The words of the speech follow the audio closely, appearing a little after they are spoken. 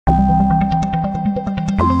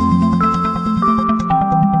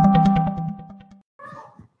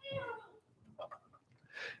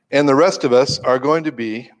And the rest of us are going to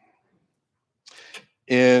be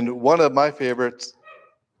in one of my favorite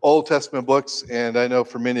Old Testament books, and I know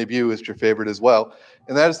for many of you it's your favorite as well,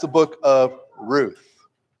 and that is the book of Ruth.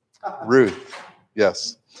 Ruth,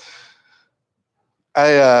 yes.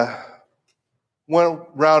 I went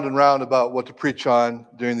round and round about what to preach on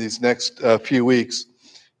during these next few weeks.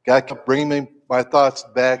 God kept bringing my thoughts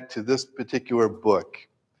back to this particular book.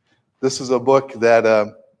 This is a book that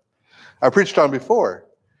I preached on before.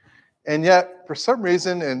 And yet, for some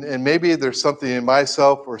reason, and maybe there's something in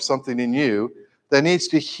myself or something in you that needs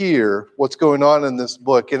to hear what's going on in this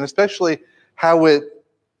book, and especially how it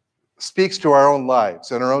speaks to our own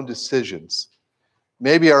lives and our own decisions,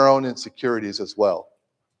 maybe our own insecurities as well.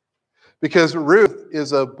 Because Ruth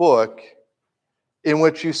is a book in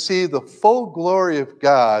which you see the full glory of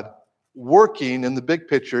God working in the big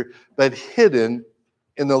picture, but hidden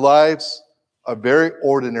in the lives of very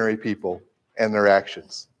ordinary people and their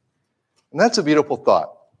actions. And that's a beautiful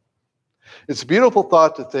thought. It's a beautiful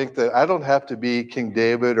thought to think that I don't have to be King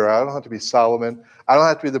David, or I don't have to be Solomon. I don't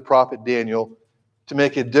have to be the prophet Daniel to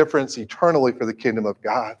make a difference eternally for the kingdom of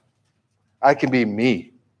God. I can be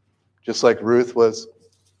me, just like Ruth was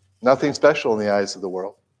nothing special in the eyes of the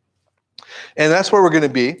world. And that's where we're going to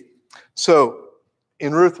be. So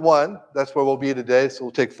in Ruth 1, that's where we'll be today. So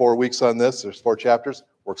we'll take 4 weeks on this. There's 4 chapters.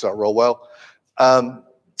 Works out real well.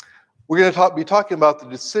 We're going to be talking about the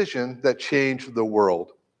decision that changed the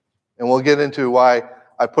world. And we'll get into why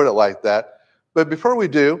I put it like that. But before we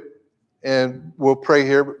do, and we'll pray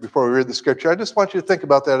here before we read the scripture, I just want you to think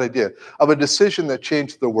about that idea of a decision that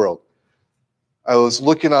changed the world. I was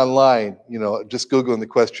looking online, just Googling the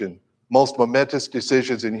question, most momentous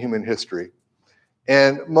decisions in human history.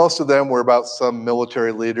 And most of them were about some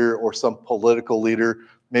military leader or some political leader,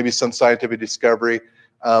 maybe some scientific discovery.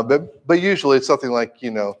 But usually it's something like,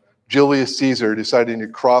 Julius Caesar deciding to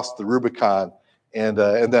cross the Rubicon, and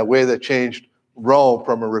that way that changed Rome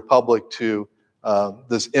from a republic to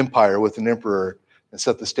this empire with an emperor, and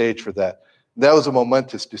set the stage for that. That was a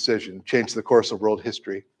momentous decision, changed the course of world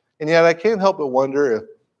history. And yet I can't help but wonder if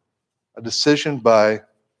a decision by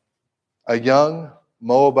a young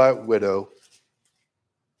Moabite widow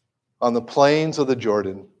on the plains of the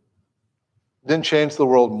Jordan didn't change the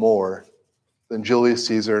world more than Julius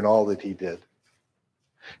Caesar and all that he did.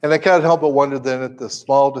 And I can't help but wonder then at the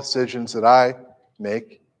small decisions that I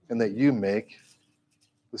make and that you make,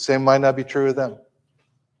 the same might not be true of them.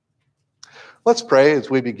 Let's pray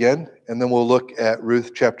as we begin, and then we'll look at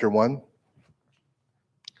Ruth chapter 1.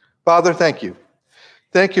 Father, thank you.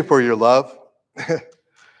 Thank you for your love.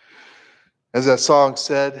 As that song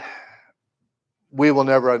said, we will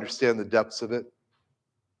never understand the depths of it.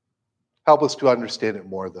 Help us to understand it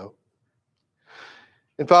more, though.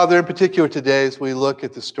 And Father, in particular today, as we look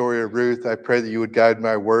at the story of Ruth, I pray that you would guide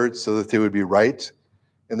my words so that they would be right,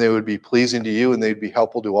 and they would be pleasing to you, and they'd be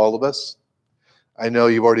helpful to all of us. I know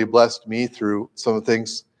you've already blessed me through some of the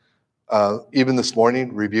things, even this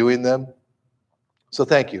morning, reviewing them. So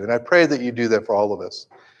thank you. And I pray that you do that for all of us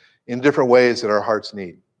in different ways that our hearts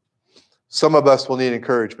need. Some of us will need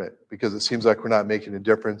encouragement because it seems like we're not making a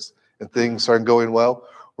difference and things aren't going well.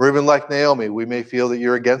 Or even like Naomi, we may feel that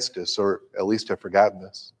you're against us, or at least have forgotten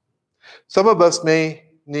us. Some of us may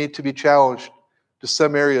need to be challenged to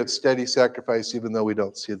some area of steady sacrifice, even though we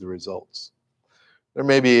don't see the results. There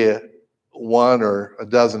may be one or a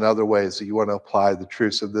dozen other ways that you want to apply the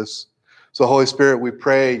truths of this. So Holy Spirit, we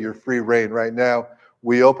pray your free reign right now.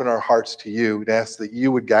 We open our hearts to you and ask that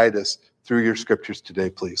you would guide us through your scriptures today,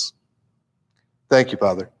 please. Thank you,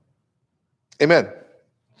 Father. Amen.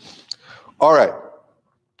 All right.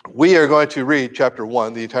 We are going to read chapter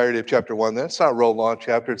 1, the entirety of chapter 1. That's not a real long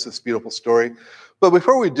chapter. It's this beautiful story. But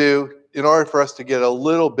before we do, in order for us to get a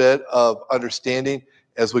little bit of understanding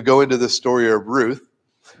as we go into the story of Ruth,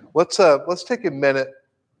 let's take a minute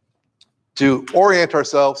to orient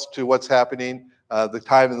ourselves to what's happening, the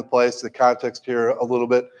time and the place, the context here a little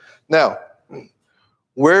bit. Now,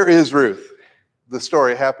 where is Ruth, the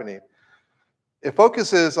story happening? It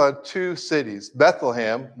focuses on 2 cities,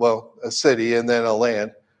 Bethlehem, well, a city, and then a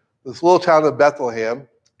land. This little town of Bethlehem,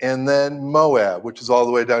 and then Moab, which is all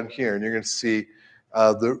the way down here. And you're going to see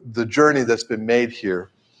the journey that's been made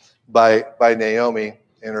here by Naomi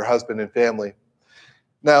and her husband and family.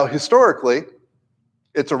 Now, historically,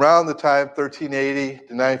 it's around the time 1380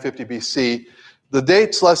 to 950 BC. The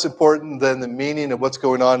date's less important than the meaning of what's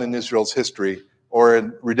going on in Israel's history or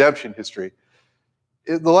in redemption history.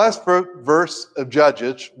 The last verse of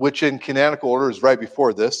Judges, which in canonical order is right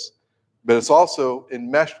before this, but it's also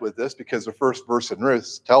enmeshed with this because the first verse in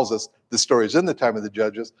Ruth tells us the story is in the time of the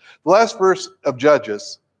Judges. The last verse of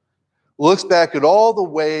Judges looks back at all the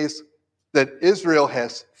ways that Israel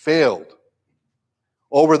has failed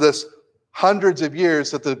over this hundreds of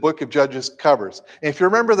years that the book of Judges covers. And if you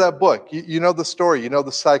remember that book, you know the story, you know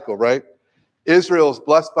the cycle, right? Israel is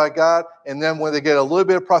blessed by God, and then when they get a little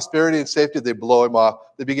bit of prosperity and safety, they blow him off.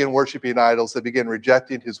 They begin worshiping idols. They begin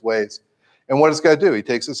rejecting his ways. And what does God do? He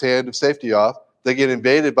takes his hand of safety off. They get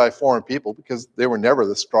invaded by foreign people because they were never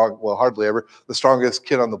hardly ever, the strongest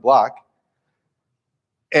kid on the block.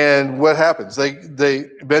 And what happens? They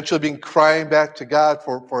eventually begin crying back to God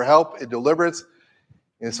for help and deliverance.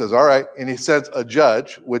 And he says, all right. And he sends a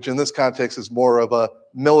judge, which in this context is more of a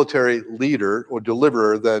military leader or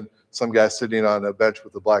deliverer than some guy sitting on a bench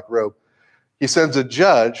with a black robe. He sends a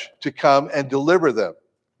judge to come and deliver them.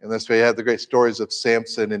 And that's why you have the great stories of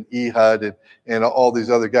Samson and Ehud and all these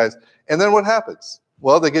other guys. And then what happens?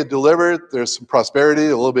 Well, they get delivered. There's some prosperity,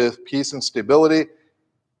 a little bit of peace and stability.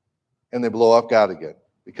 And they blow up God again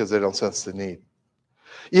because they don't sense the need.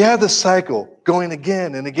 You have this cycle going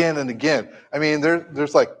again and again and again. I mean,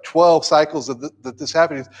 there's like 12 cycles that this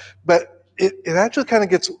happens. But it actually kind of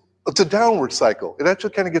gets, it's a downward cycle. It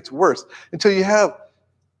actually kind of gets worse until you have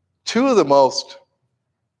two of the most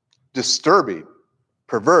disturbing,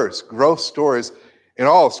 perverse, gross stories in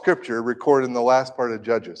all of Scripture recorded in the last part of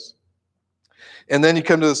Judges. And then you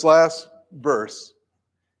come to this last verse.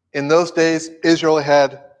 In those days, Israel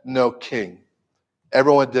had no king.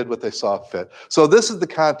 Everyone did what they saw fit. So this is the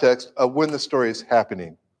context of when the story is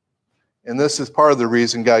happening. And this is part of the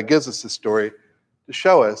reason God gives us this story, to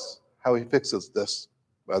show us how he fixes this,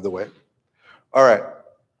 by the way. All right.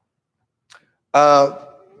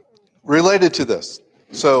 Related to this.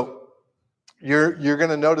 So you're going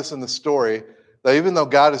to notice in the story that even though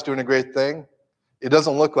God is doing a great thing, it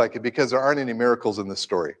doesn't look like it because there aren't any miracles in this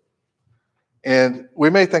story. And we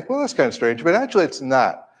may think, well, that's kind of strange, but actually it's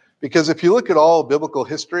not. Because if you look at all biblical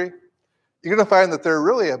history, you're going to find that there are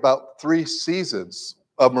really about 3 seasons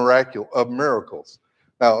of miracles.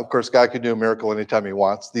 Now, of course, God can do a miracle anytime he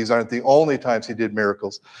wants. These aren't the only times he did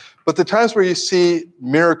miracles. But the times where you see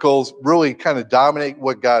miracles really kind of dominate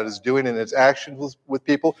what God is doing in his actions with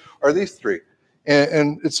people are these 3.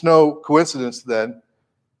 And it's no coincidence then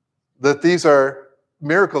that these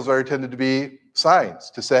miracles are intended to be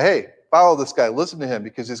signs, to say, hey, follow this guy, listen to him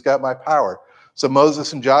because he's got my power. So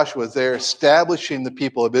Moses and Joshua, as they're establishing the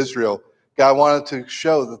people of Israel, God wanted to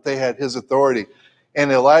show that they had his authority. And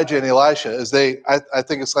Elijah and Elisha, as I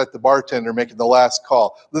think it's like the bartender making the last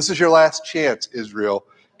call. This is your last chance, Israel.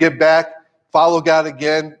 Get back, follow God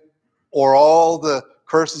again, or all the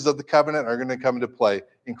curses of the covenant are going to come into play,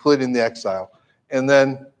 including the exile. And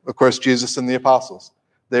then, of course, Jesus and the apostles.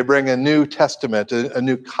 They bring a new testament, a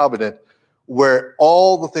new covenant, where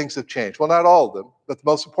all the things have changed. Well, not all of them, but the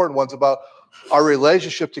most important ones about our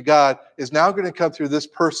relationship to God is now going to come through this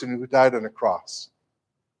person who died on a cross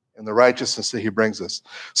and the righteousness that he brings us.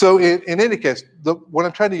 So in any case, what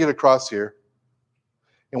I'm trying to get across here,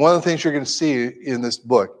 and one of the things you're going to see in this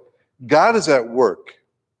book, God is at work,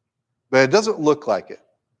 but it doesn't look like it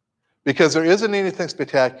because there isn't anything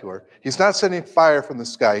spectacular. He's not sending fire from the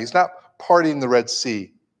sky. He's not parting the Red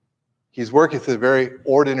Sea. He's working through the very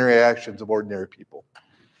ordinary actions of ordinary people.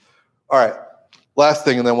 All right, last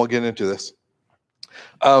thing, and then we'll get into this.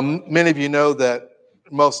 Many of you know that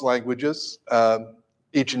most languages,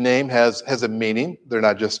 each name has a meaning. They're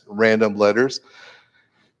not just random letters.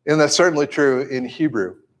 And that's certainly true in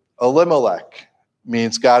Hebrew. Elimelech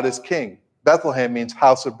means God is king. Bethlehem means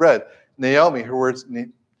house of bread. Naomi,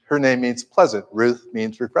 her name means pleasant. Ruth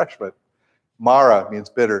means refreshment. Mara means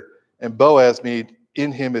bitter. And Boaz means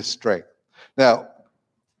in him is strength. Now,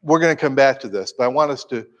 we're going to come back to this, but I want us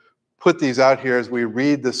to put these out here as we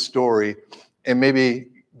read this story and maybe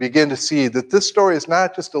begin to see that this story is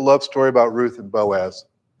not just a love story about Ruth and Boaz.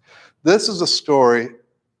 This is a story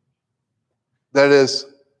that is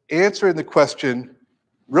answering the question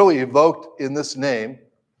really evoked in this name.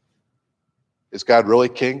 Is God really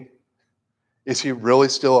king? Is he really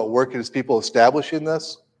still at work in his people establishing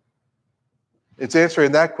this? It's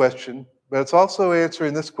answering that question, but it's also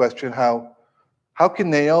answering this question, how can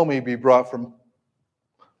Naomi be brought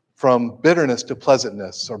from bitterness to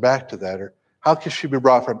pleasantness, or back to that, or how can she be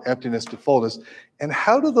brought from emptiness to fullness? And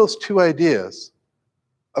how do those two ideas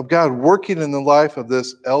of God working in the life of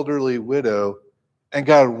this elderly widow and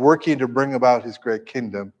God working to bring about his great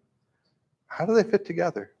kingdom, how do they fit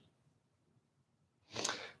together?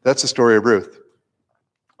 That's the story of Ruth.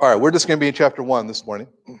 All right, we're just going to be in chapter 1 this morning.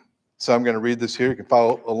 So I'm going to read this here. You can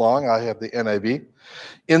follow along. I have the NIV.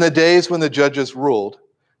 In the days when the judges ruled,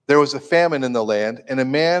 there was a famine in the land, and a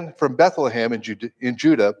man from Bethlehem in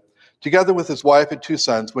Judah, together with his wife and 2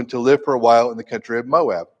 sons, went to live for a while in the country of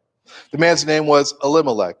Moab. The man's name was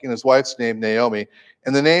Elimelech, and his wife's name Naomi,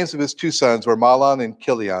 and the names of his two sons were Mahlon and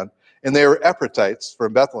Chilion, and they were Ephrathites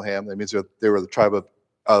from Bethlehem. That means they were the tribe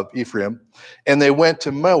of Ephraim, and they went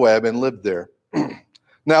to Moab and lived there.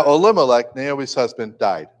 Now Elimelech, Naomi's husband,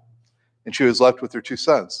 died, and she was left with her two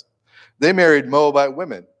sons. They married Moabite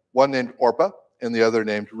women, one named Orpah and the other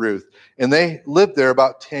named Ruth, and they lived there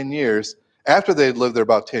about 10 years. After they had lived there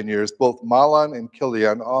about 10 years, both Mahlon and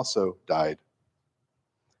Chilion also died.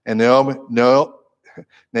 And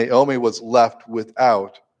Naomi was left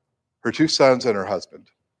without her two sons and her husband.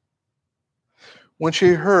 When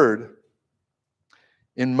she heard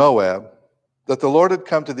in Moab that the Lord had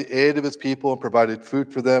come to the aid of his people and provided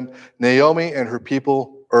food for them, Naomi and her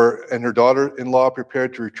and her daughter-in-law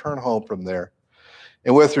prepared to return home from there.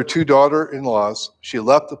 And with her two daughter-in-laws, she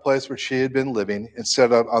left the place where she had been living and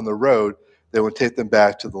set out on the road that would take them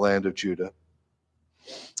back to the land of Judah.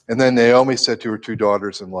 And then Naomi said to her two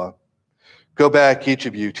daughters-in-law, "Go back, each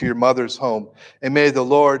of you, to your mother's home, and may the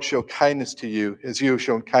Lord show kindness to you, as you have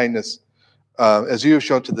shown to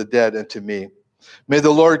the dead and to me. May the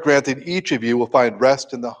Lord grant that each of you will find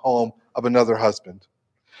rest in the home of another husband."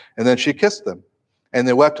 And then she kissed them, and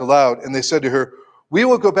they wept aloud, and they said to her, "We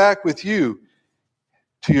will go back with you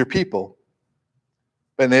to your people."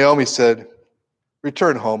 But Naomi said,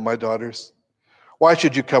 "Return home, my daughters. Why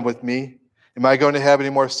should you come with me? Am I going to have any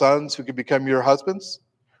more sons who can become your husbands?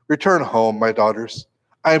 Return home, my daughters.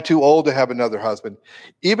 I am too old to have another husband,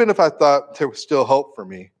 even if I thought there was still hope for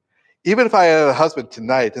me. Even if I had a husband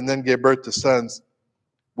tonight and then gave birth to sons,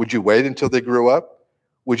 would you wait until they grew up?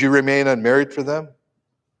 Would you remain unmarried for them?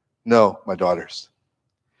 No, my daughters.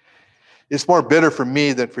 It's more bitter for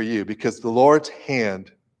me than for you, because the Lord's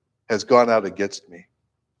hand has gone out against me."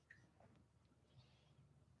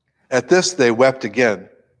 At this they wept again.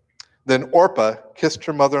 Then Orpah kissed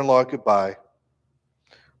her mother-in-law goodbye,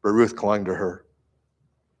 but Ruth clung to her.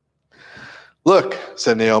 "Look,"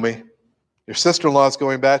 said Naomi, "your sister-in-law is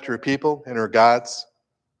going back to her people and her gods.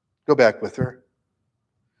 Go back with her."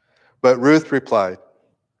 But Ruth replied,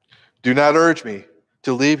 "Do not urge me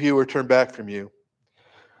to leave you or turn back from you.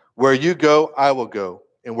 Where you go, I will go,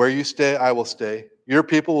 and where you stay, I will stay. Your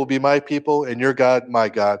people will be my people, and your God, my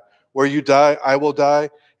God. Where you die, I will die,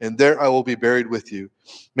 and there I will be buried with you.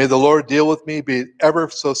 May the Lord deal with me, be it ever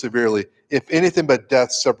so severely, if anything but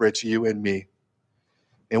death separates you and me."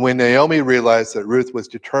 And when Naomi realized that Ruth was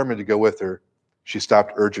determined to go with her, she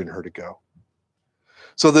stopped urging her to go.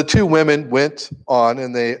 So the two women went on,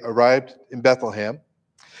 and they arrived in Bethlehem.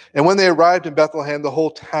 And when they arrived in Bethlehem, the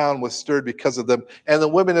whole town was stirred because of them. And the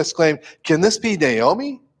women exclaimed, "Can this be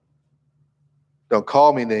Naomi?" "Don't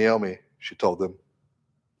call me Naomi," she told them.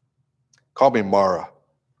 "Call me Mara,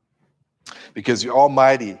 because the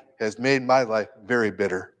Almighty has made my life very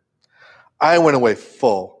bitter. I went away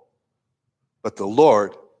full, but the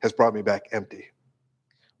Lord has brought me back empty.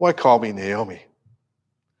 Why call me Naomi?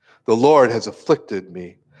 The Lord has afflicted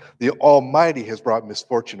me. The Almighty has brought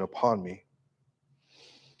misfortune upon me."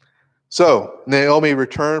 So Naomi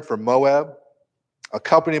returned from Moab,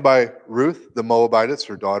 accompanied by Ruth the Moabitess,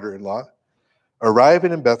 her daughter-in-law,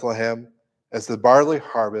 arriving in Bethlehem as the barley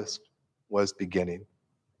harvest was beginning.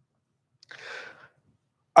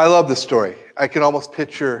 I love this story. I can almost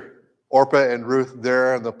picture Orpah and Ruth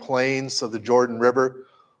there on the plains of the Jordan River,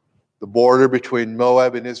 the border between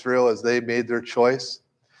Moab and Israel, as they made their choice.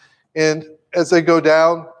 And as they go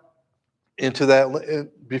down into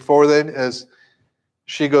that, before then, as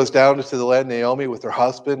she goes down into the land, Naomi, with her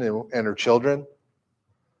husband and her children,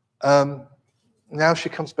 now she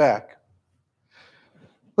comes back.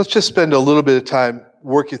 Let's just spend a little bit of time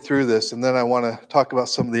working through this, and then I want to talk about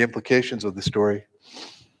some of the implications of the story.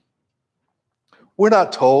 We're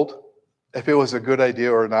not told if it was a good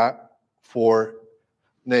idea or not for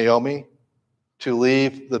Naomi to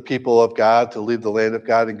leave the people of God, to leave the land of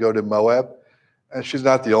God and go to Moab. And she's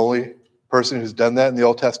not the only person who's done that in the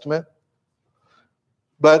Old Testament.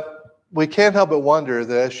 But we can't help but wonder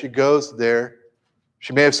that as she goes there,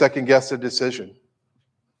 she may have second-guessed the decision.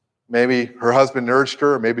 Maybe her husband urged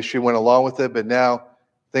her, or maybe she went along with it, but now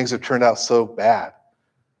things have turned out so bad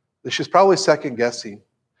that she's probably second-guessing.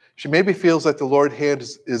 She maybe feels like the Lord's hand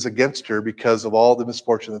is against her because of all the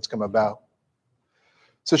misfortune that's come about.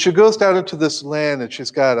 So she goes down into this land, and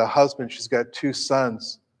she's got a husband, she's got two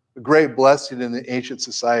sons, a great blessing in the ancient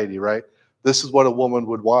society, right? This is what a woman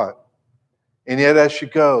would want. And yet as she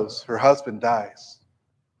goes, her husband dies.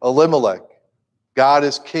 Elimelech, God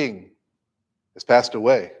is king, has passed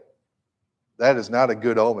away. That is not a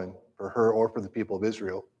good omen for her or for the people of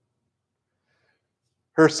Israel.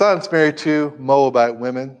 Her son's married two Moabite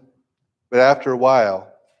women, but after a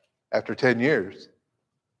while, after 10 years,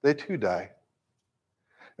 they too die.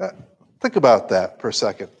 Think about that for a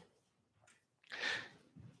second.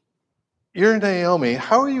 You're Naomi.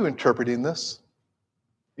 How are you interpreting this?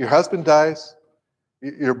 Your husband dies.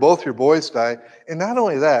 Both your boys die. And not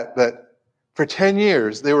only that, but for 10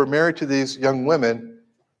 years, they were married to these young women,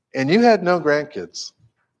 and you had no grandkids.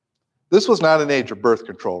 This was not an age of birth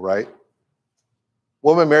control, right?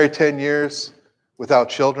 Woman married 10 years without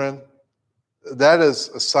children. That is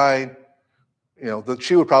a sign, that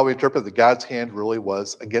she would probably interpret that God's hand really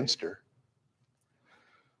was against her.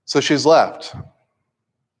 So she's left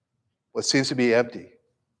what seems to be empty.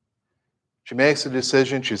 She makes a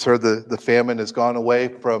decision. She's heard the famine has gone away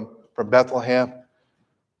from Bethlehem.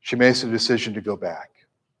 She makes a decision to go back.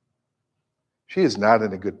 She is not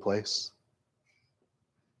in a good place.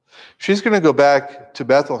 She's going to go back to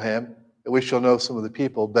Bethlehem. At least she'll know some of the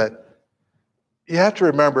people. But you have to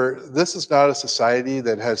remember, this is not a society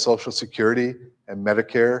that has Social Security and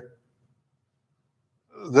Medicare.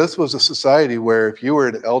 This was a society where if you were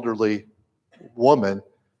an elderly woman,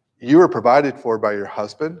 you were provided for by your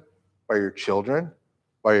husband, by your children,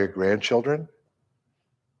 by your grandchildren.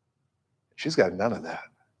 She's got none of that.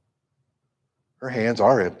 Her hands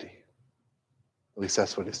are empty. At least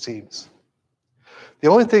that's what it seems. The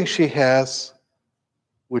only thing she has,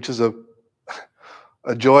 which is a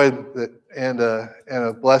joy and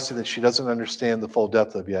a blessing that she doesn't understand the full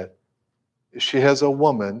depth of yet, is she has a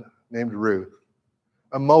woman named Ruth,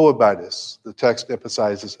 a Moabitess. The text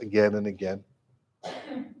emphasizes again and again.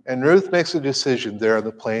 And Ruth makes a decision there on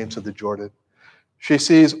the plains of the Jordan. She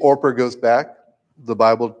sees Orpah goes back.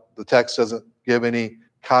 The text doesn't give any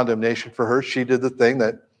condemnation for her. She did the thing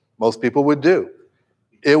that most people would do.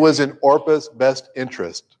 It was in Orpah's best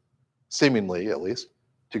interest, seemingly at least,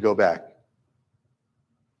 to go back.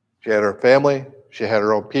 She had her family. She had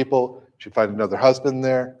her own people. She'd find another husband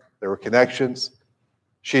there. There were connections.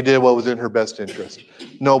 She did what was in her best interest.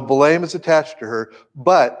 No blame is attached to her,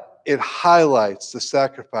 but it highlights the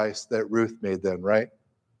sacrifice that Ruth made then, right?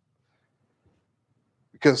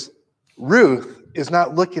 Because Ruth is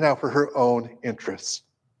not looking out for her own interests.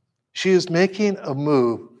 She is making a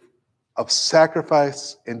move of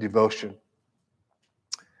sacrifice and devotion.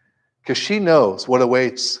 Because she knows what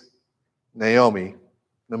awaits Naomi,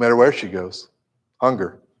 no matter where she goes: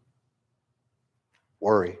 hunger,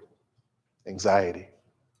 worry, anxiety.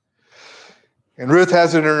 And Ruth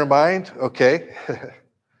has it in her mind, okay,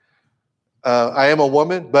 I am a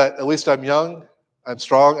woman, but at least I'm young, I'm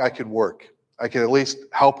strong, I can work. I can at least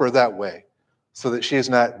help her that way so that she is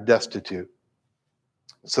not destitute.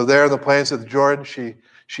 So there in the plains of the Jordan,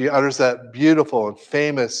 she utters that beautiful and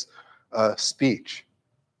famous speech.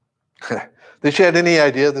 Did she have any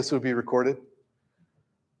idea this would be recorded?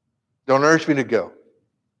 Don't urge me to go.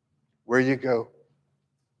 Where you go,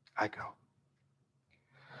 I go.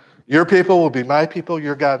 Your people will be my people,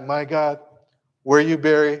 your God, my God. Where you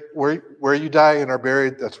die and are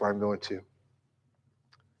buried, that's where I'm going to.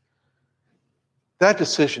 That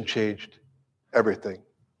decision changed everything.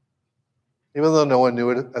 Even though no one knew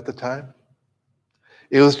it at the time.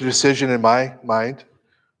 It was a decision in my mind,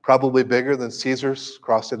 probably bigger than Caesar's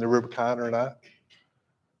crossing the Rubicon or not.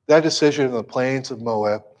 That decision in the plains of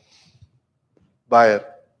Moab by a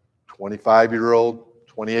 25-year-old,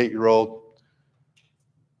 28-year-old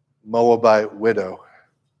Moabite widow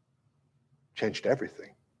changed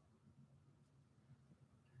everything.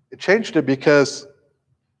 It changed it because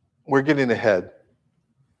we're getting ahead.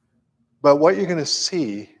 But what you're going to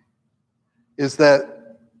see is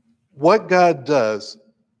that what God does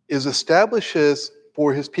is establishes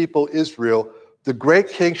for his people Israel the great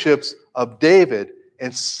kingships of David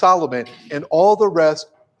and Solomon and all the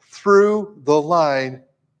rest through the line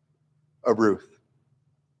of Ruth.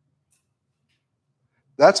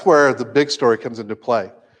 That's where the big story comes into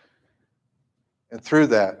play. And through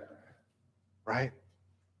that, right,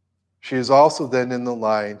 she is also then in the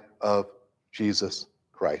line of Jesus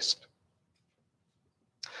Christ.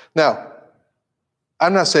 Now,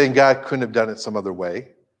 I'm not saying God couldn't have done it some other way.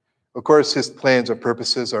 Of course, his plans and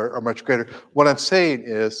purposes are much greater. What I'm saying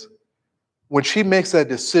is, when she makes that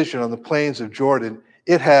decision on the plains of Jordan,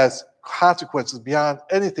 it has consequences beyond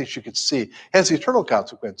anything she could see. It has eternal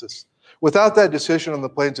consequences. Without that decision on the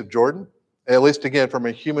plains of Jordan, at least again from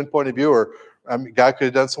a human point of view, or God could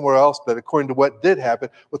have done somewhere else, but according to what did happen,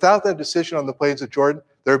 without that decision on the plains of Jordan,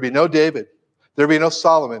 there would be no David. There would be no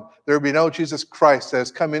Solomon. There would be no Jesus Christ that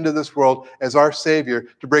has come into this world as our Savior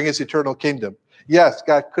to bring his eternal kingdom. Yes,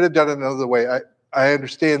 God could have done it another way. I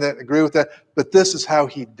understand that, agree with that, but this is how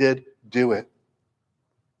he did do it.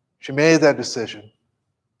 She made that decision.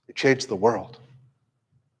 It changed the world.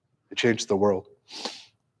 It changed the world.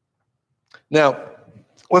 Now,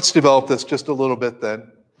 Let's develop this just a little bit then.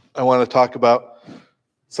 I want to talk about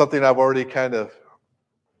something I've already kind of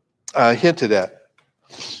hinted at.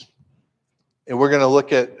 And we're going to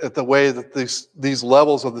look at the way that these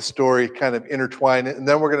levels of the story kind of intertwine. And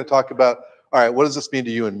then we're going to talk about, all right, what does this mean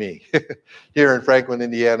to you and me? Here in Franklin,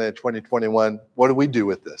 Indiana in 2021, what do we do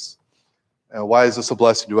with this? And why is this a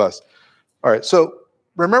blessing to us? All right, so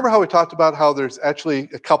remember how we talked about how there's actually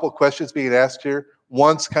a couple questions being asked here?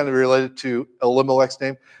 One's kind of related to Elimelech's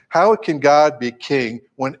name. How can God be king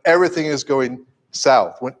when everything is going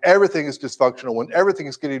south, when everything is dysfunctional, when everything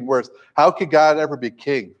is getting worse? How could God ever be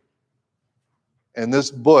king? And this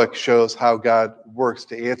book shows how God works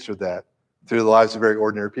to answer that through the lives of very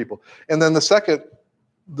ordinary people. And then the second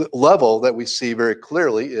level that we see very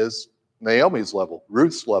clearly is Naomi's level,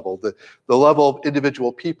 Ruth's level, the level of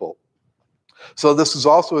individual people. So this is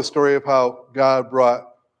also a story of how God brought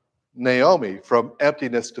Naomi from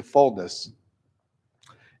emptiness to fullness.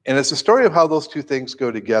 And it's a story of how those two things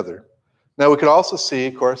go together. Now we can also see,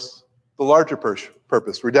 of course, the larger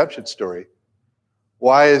purpose, redemption story.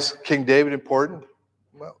 Why is King David important?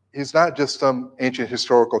 Well, he's not just some ancient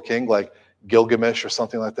historical king like Gilgamesh or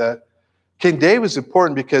something like that. King David is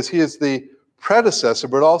important because he is the predecessor,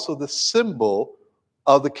 but also the symbol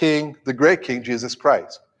of the king, the great king, Jesus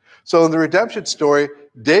Christ. So in the redemption story,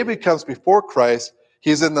 David comes before Christ.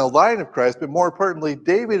 He's in the line of Christ, but more importantly,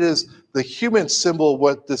 David is the human symbol of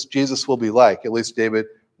what this Jesus will be like, at least David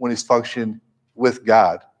when he's functioning with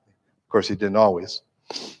God. Of course, he didn't always.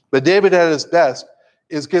 But David at his best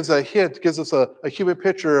gives a hint, gives us a human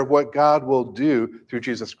picture of what God will do through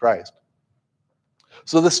Jesus Christ.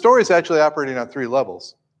 So the story is actually operating on three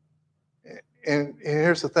levels. And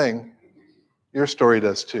here's the thing, your story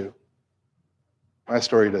does too. My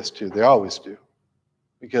story does too. They always do,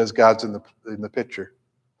 because God's in the picture.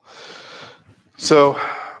 So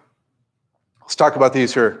let's talk about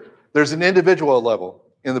these here. There's an individual level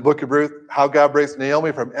in the book of Ruth, how God brings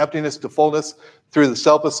Naomi from emptiness to fullness through the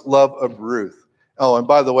selfless love of Ruth. Oh, and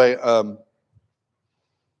by the way,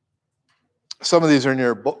 some of these are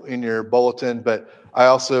in your bulletin, but I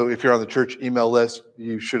also, if you're on the church email list,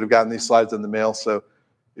 you should have gotten these slides in the mail. So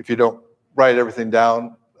if you don't write everything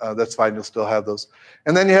down, that's fine. You'll still have those.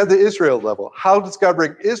 And then you have the Israel level. How does God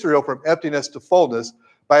bring Israel from emptiness to fullness?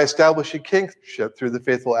 By establishing kingship through the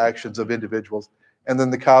faithful actions of individuals. And then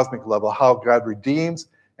the cosmic level, how God redeems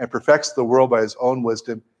and perfects the world by his own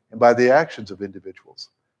wisdom and by the actions of individuals.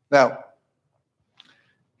 Now,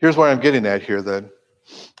 here's what I'm getting at here then.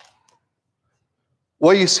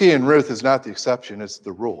 What you see in Ruth is not the exception, it's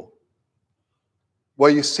the rule.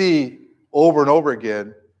 What you see over and over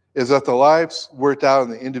again is that the lives worked out on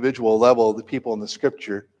the individual level of the people in the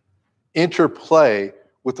scripture interplay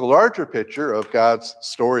with the larger picture of God's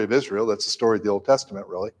story of Israel. That's the story of the Old Testament,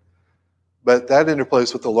 really. But that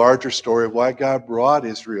interplays with the larger story of why God brought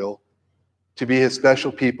Israel to be his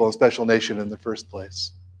special people, a special nation in the first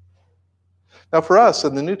place. Now for us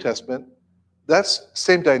in the New Testament, that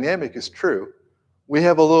same dynamic is true. We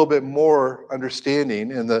have a little bit more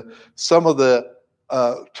understanding, and some of the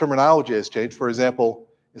terminology has changed. For example,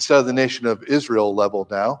 instead of the nation of Israel level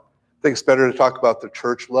now, I think it's better to talk about the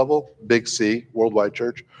church level, big C, worldwide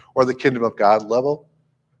church, or the kingdom of God level,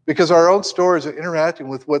 because our own stories are interacting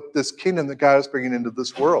with what this kingdom that God is bringing into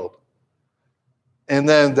this world. And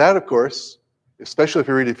then that, of course, especially if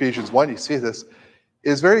you read Ephesians 1, you see this,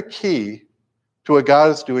 is very key to what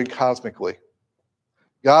God is doing cosmically.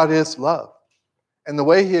 God is love. And the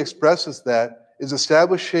way he expresses that is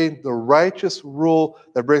establishing the righteous rule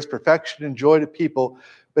that brings perfection and joy to people,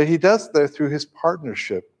 but he does that through his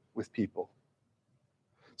partnership with people.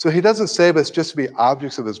 So he doesn't save us just to be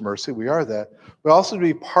objects of his mercy. We are that. But also to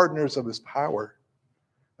be partners of his power.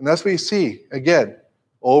 And that's what you see, again,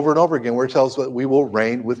 over and over again, where it tells us that we will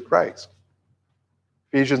reign with Christ.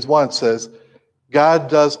 Ephesians 1 says, God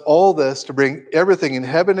does all this to bring everything in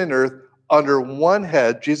heaven and earth under one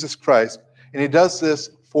head, Jesus Christ, and he does this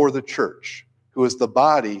for the church, who is the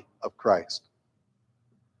body of Christ.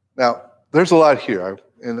 Now, there's a lot here,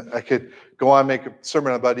 and I could go on and make a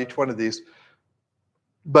sermon about each one of these,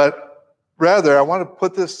 but rather I want to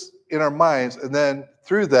put this in our minds and then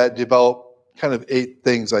through that develop kind of 8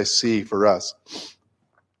 things I see for us.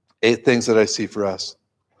 8 things that I see for us.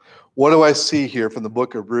 What do I see here from the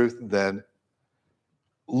book of Ruth then?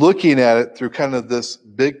 Looking at it through kind of this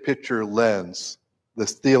big picture lens,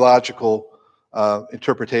 this theological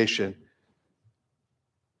interpretation,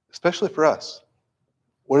 especially for us.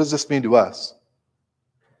 What does this mean to us?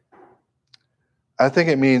 I think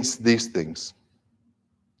it means these things.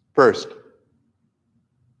 First,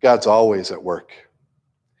 God's always at work,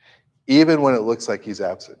 even when it looks like he's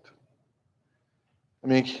absent. I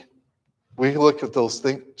mean, we look at those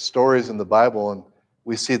stories in the Bible and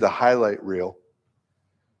we see the highlight reel.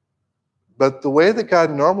 But the way that God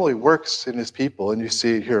normally works in his people, and you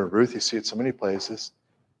see it here in Ruth, you see it so many places,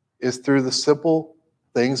 is through the simple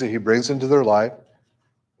things that he brings into their life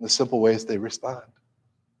and the simple ways they respond.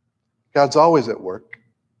 God's always at work.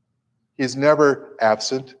 He's never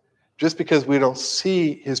absent. Just because we don't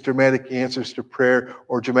see his dramatic answers to prayer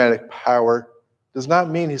or dramatic power does not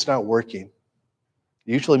mean he's not working.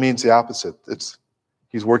 It usually means the opposite.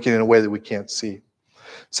 He's working in a way that we can't see.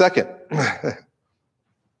 Second,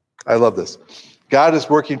 I love this. God is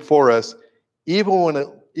working for us even when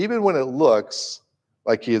it looks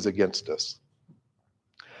like he is against us.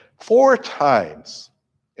 4 times,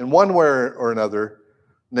 in one way or another,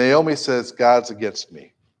 Naomi says, God's against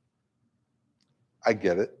me. I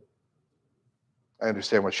get it. I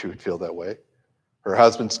understand why she would feel that way. Her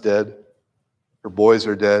husband's dead. Her boys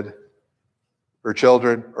are dead. Her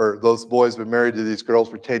children, or those boys, have been married to these girls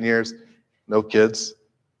for 10 years. No kids.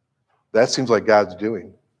 That seems like God's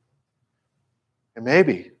doing. And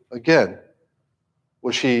maybe, again,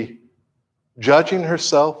 was she judging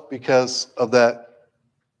herself because of that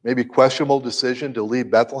maybe questionable decision to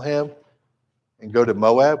leave Bethlehem and go to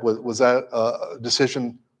Moab? Was that a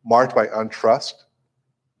decision marked by untrust?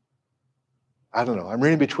 I don't know. I'm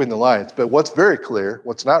reading between the lines. But what's very clear,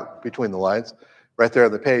 what's not between the lines, right there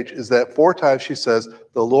on the page, is that 4 times she says,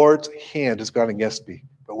 the Lord's hand has gone against me.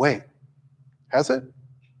 But wait, has it?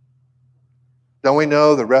 Don't we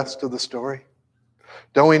know the rest of the story?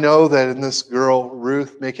 Don't we know that in this girl,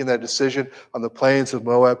 Ruth, making that decision on the plains of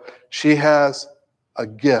Moab, she has a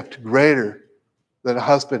gift greater than a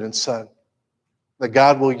husband and son that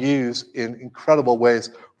God will use in incredible ways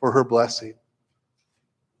for her blessing?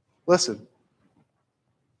 Listen,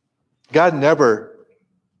 God never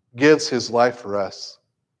gives his life for us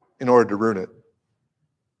in order to ruin it.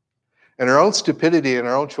 And our own stupidity and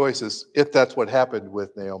our own choices, if that's what happened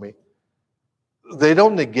with Naomi, they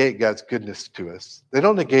don't negate God's goodness to us. They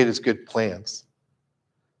don't negate his good plans.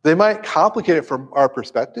 They might complicate it from our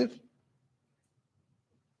perspective,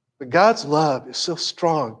 but God's love is so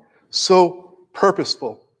strong, so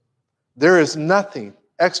purposeful. There is nothing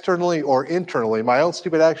externally or internally, my own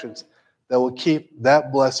stupid actions, that will keep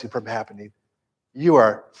that blessing from happening. You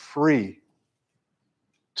are free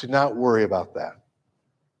to not worry about that.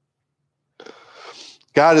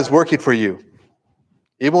 God is working for you,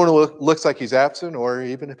 even when it looks like he's absent, or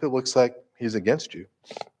even if it looks like he's against you.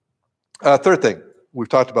 Third thing, we've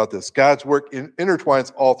talked about this. God's work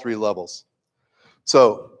intertwines all 3 levels.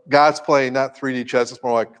 So God's playing not 3D chess, it's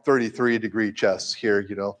more like 33-degree chess here,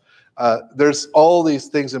 you know. There's all these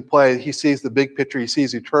things in play. He sees the big picture. He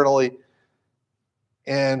sees eternally,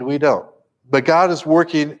 and we don't. But God is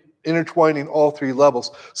working, intertwining all 3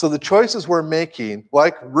 levels. So the choices we're making,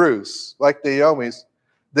 like Ruth's, like Naomi's,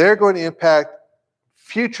 they're going to impact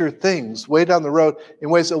future things way down the road in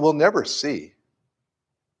ways that we'll never see.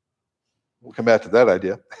 We'll come back to that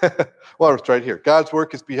idea. Well, it's right here. God's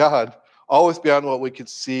work is always beyond what we can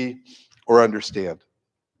see or understand.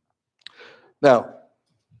 Now,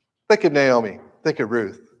 think of Naomi. Think of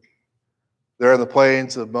Ruth. They're on the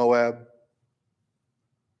plains of Moab.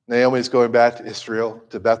 Naomi's going back to Israel,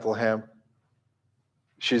 to Bethlehem.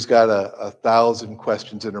 She's got 1,000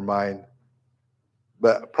 questions in her mind,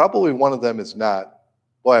 but probably one of them is not,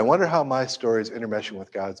 boy, I wonder how my story is intermeshing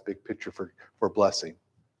with God's big picture for blessing.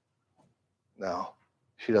 No,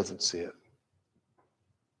 she doesn't see it.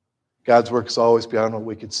 God's work is always beyond what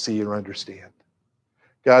we can see or understand.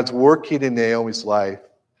 God's working in Naomi's life.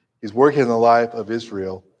 He's working in the life of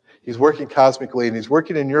Israel. He's working cosmically, and he's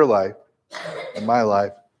working in your life and my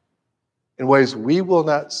life in ways we will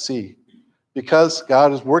not see, because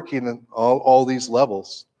God is working in all these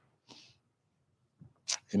levels.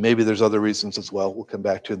 And maybe there's other reasons as well we'll come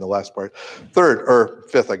back to in the last part.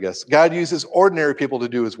 Fifth, I guess. God uses ordinary people to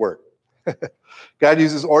do his work. God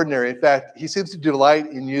uses ordinary. In fact, he seems to delight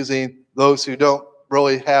in using those who don't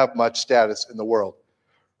really have much status in the world.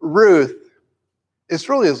 Ruth is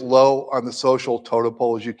really as low on the social totem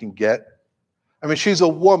pole as you can get. I mean, she's a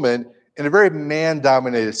woman in a very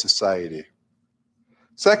man-dominated society.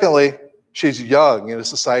 Secondly, she's young in a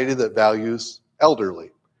society that values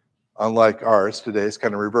elderly. Unlike ours, today it's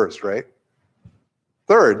kind of reversed, right?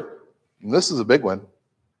 Third, and this is a big one,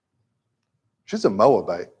 she's a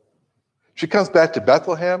Moabite. She comes back to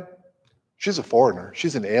Bethlehem. She's a foreigner.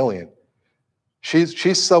 She's an alien.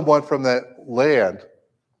 She's someone from that land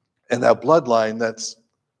and that bloodline that's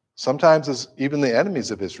sometimes is even the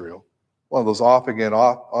enemies of Israel. One of those off again,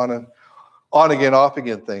 on again, off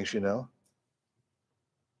again things, you know.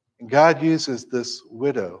 And God uses this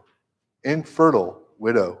widow, infertile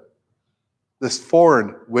widow, this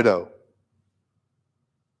foreign widow,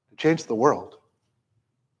 to change the world.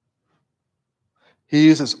 He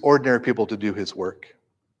uses ordinary people to do his work.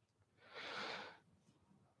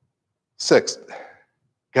 Sixth,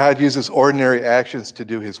 God uses ordinary actions to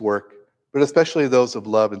do his work, but especially those of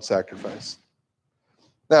love and sacrifice.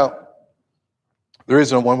 Now, the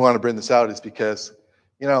reason I want to bring this out is because,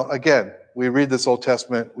 again, we read this Old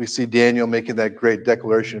Testament, we see Daniel making that great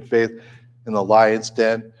declaration of faith in the lion's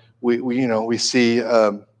den. We see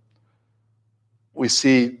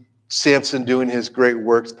Samson doing his great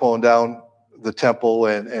works, pulling down the temple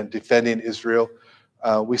and defending Israel.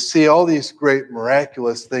 We see all these great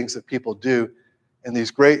miraculous things that people do, and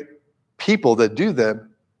these great people that do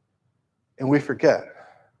them, and we forget.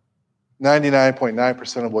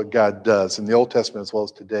 99.9% of what God does in the Old Testament as well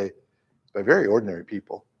as today is by very ordinary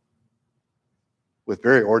people with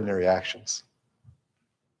very ordinary actions.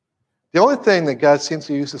 The only thing that God seems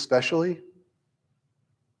to use especially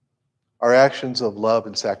are actions of love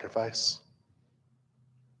and sacrifice,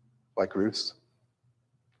 like Ruth's.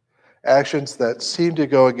 Actions that seem to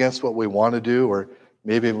go against what we want to do, or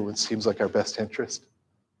maybe it seems like our best interest,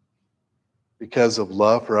 because of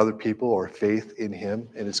love for other people or faith in him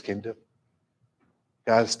and his kingdom.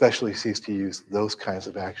 God especially seeks to use those kinds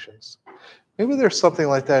of actions. Maybe there's something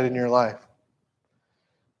like that in your life.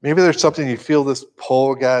 Maybe there's something you feel this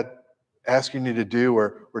pull God asking you to do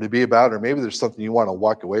or to be about, or maybe there's something you want to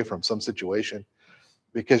walk away from, some situation,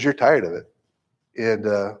 because you're tired of it, and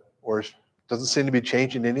or it doesn't seem to be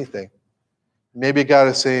changing anything. Maybe God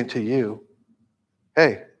is saying to you,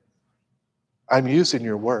 hey, I'm using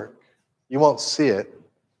your work. You won't see it.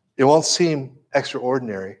 It won't seem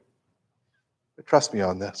extraordinary. But trust me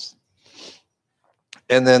on this.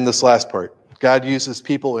 And then this last part. God uses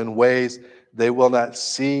people in ways they will not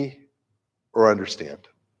see or understand.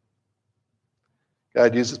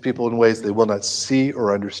 God uses people in ways they will not see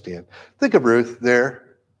or understand. Think of Ruth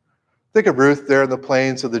there. Think of Ruth there in the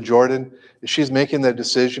plains of the Jordan. She's making that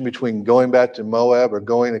decision between going back to Moab or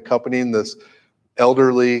going accompanying this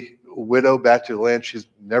elderly widow back to the land she's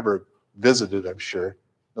never visited, I'm sure,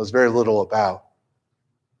 knows very little about.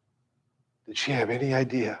 Did she have any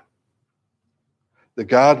idea that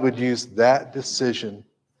God would use that decision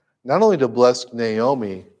not only to bless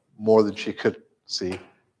Naomi more than she could see,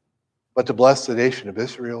 but to bless the nation of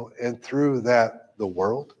Israel, and through that, the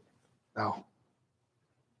world? No.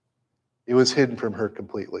 It was hidden from her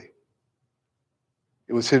completely.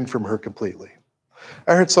 It was hidden from her completely.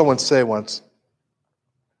 I heard someone say once,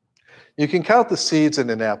 you can count the seeds in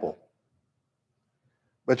an apple,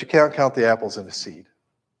 but you can't count the apples in a seed.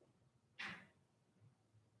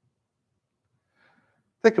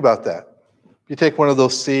 Think about that. You take one of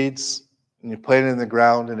those seeds and you plant it in the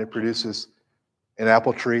ground and it produces an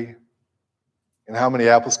apple tree. And how many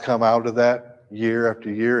apples come out of that year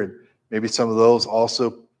after year? And maybe some of those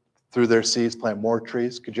also, through their seeds, plant more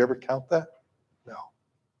trees. Could you ever count that? No.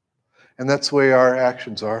 And that's the way our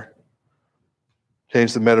actions are.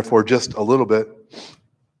 Change the metaphor just a little bit.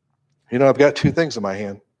 I've got two things in my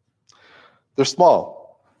hand. They're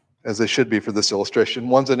small, as they should be for this illustration.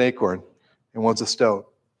 One's an acorn and one's a stone.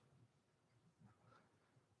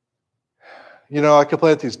 I could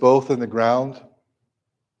plant these both in the ground,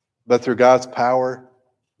 but through God's power,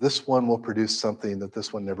 this one will produce something that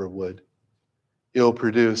this one never would. It will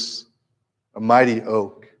produce a mighty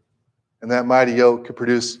oak, and that mighty oak could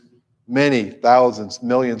produce many thousands,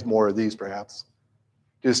 millions more of these perhaps,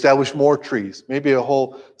 to establish more trees, maybe a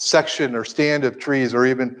whole section or stand of trees, or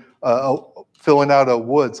even filling out a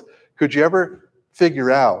woods. Could you ever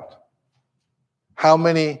figure out how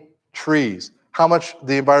many trees, how much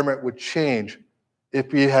the environment would change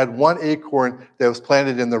if you had one acorn that was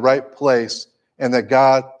planted in the right place and that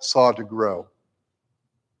God saw to grow?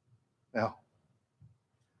 Now,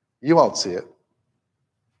 you won't see it.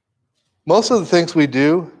 Most of the things we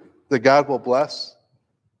do that God will bless,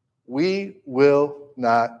 we will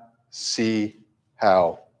not see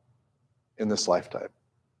how in this lifetime.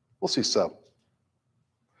 We'll see some.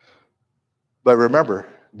 But remember,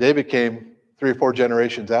 David came 3 or 4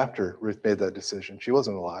 generations after Ruth made that decision. She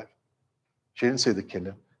wasn't alive. She didn't see the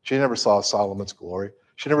kingdom. She never saw Solomon's glory.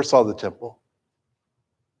 She never saw the temple.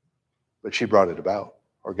 But she brought it about,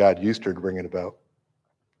 or God used her to bring it about.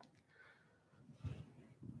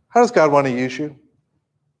 How does God want to use you?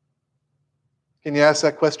 Can you ask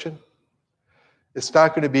that question? It's not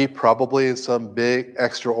going to be probably in some big,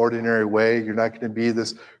 extraordinary way. You're not going to be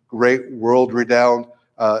this great, world-renowned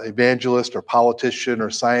evangelist or politician or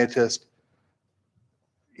scientist.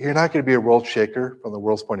 You're not going to be a world shaker from the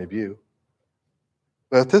world's point of view.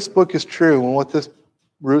 But if this book is true, and what this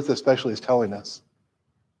Ruth especially is telling us,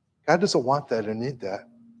 God doesn't want that or need that.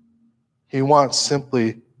 He wants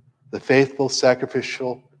simply the faithful,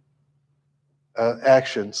 sacrificial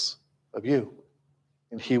actions of you,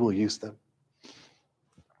 and he will use them.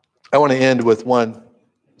 I want to end with one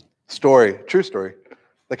story, true story,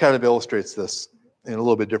 that kind of illustrates this in a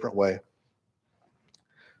little bit different way.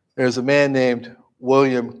 There's a man named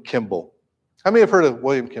William Kimball. How many have heard of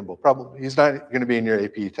William Kimball? Probably. He's not going to be in your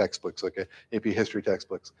AP textbooks, okay? AP history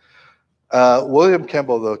textbooks. William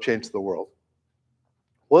Kimball, though, changed the world.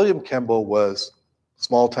 William Kimball was a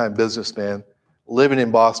small-time businessman living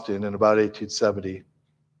in Boston in about 1870.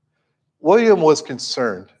 William was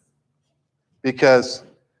concerned because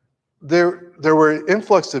there were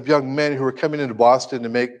influx of young men who were coming into Boston to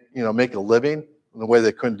make a living in a way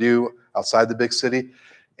they couldn't do outside the big city.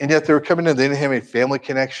 And yet they were coming in, they didn't have any family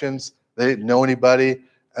connections, they didn't know anybody,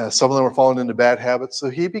 some of them were falling into bad habits. So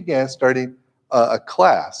he began starting a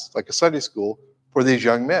class, like a Sunday school, for these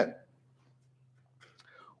young men.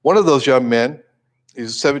 One of those young men, he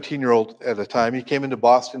was a 17-year-old at the time, he came into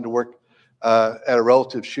Boston to work at a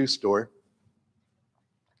relative shoe store.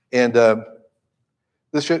 And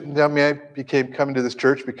this young man became coming to this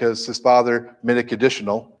church because his father made it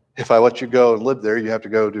conditional. If I let you go and live there, you have to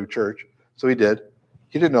go to church. So he did.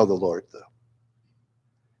 He didn't know the Lord, though.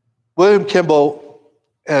 William Kimball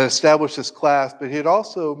had established this class, but he had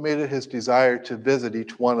also made it his desire to visit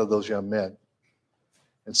each one of those young men.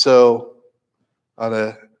 And so on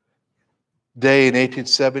a day in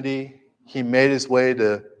 1870, he made his way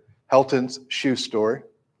to Helton's shoe store.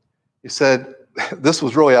 He said this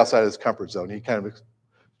was really outside of his comfort zone. He kind of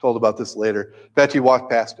told about this later. In fact, he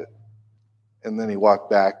walked past it. And then he walked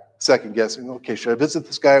back, second guessing, okay, should I visit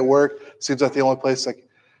this guy at work? Seems like the only place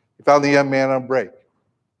he found the young man on break.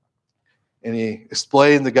 And he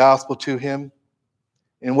explained the gospel to him.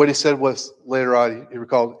 And what he said was, later on, he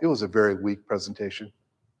recalled, it was a very weak presentation.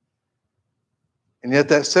 And yet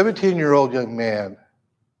that 17-year-old young man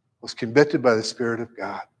was convicted by the Spirit of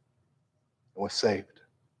God and was saved.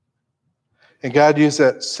 And God used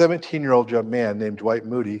that 17-year-old young man named Dwight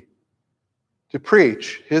Moody to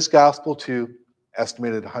preach his gospel to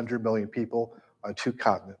estimated 100 million people on 2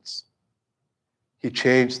 continents. He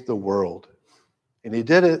changed the world. And he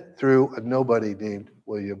did it through a nobody named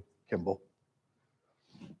William Kimball.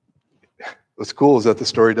 What's cool is that the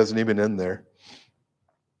story doesn't even end there.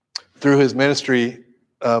 Through his ministry,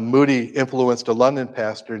 Moody influenced a London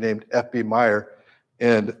pastor named F.B. Meyer,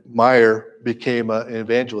 and Meyer became an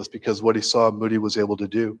evangelist because of what he saw Moody was able to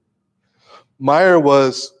do. Meyer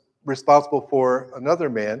was responsible for another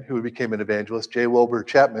man who became an evangelist, J. Wilbur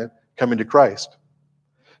Chapman, coming to Christ.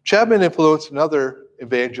 Chapman influenced another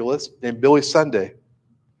evangelist named Billy Sunday,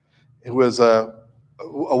 who was a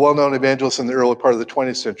well-known evangelist in the early part of the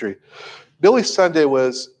 20th century. Billy Sunday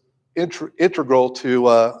was integral to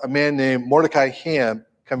a man named Mordecai Ham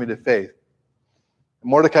coming to faith.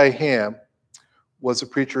 Mordecai Ham was a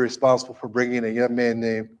preacher responsible for bringing a young man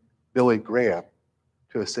named Billy Graham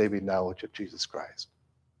to a saving knowledge of Jesus Christ.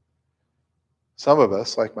 Some of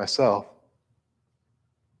us, like myself,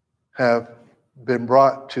 have been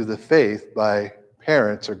brought to the faith by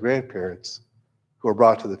parents or grandparents who were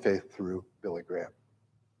brought to the faith through Billy Graham.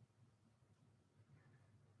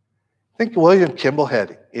 Think William Kimball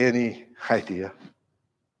had any idea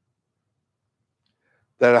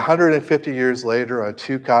that 150 years later, on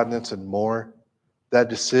 2 continents and more, that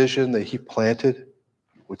decision that he planted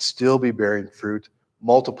would still be bearing fruit,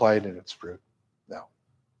 multiplied in its fruit? No.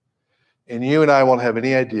 And you and I won't have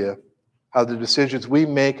any idea how the decisions we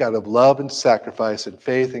make out of love and sacrifice and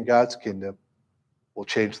faith in God's kingdom will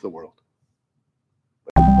change the world.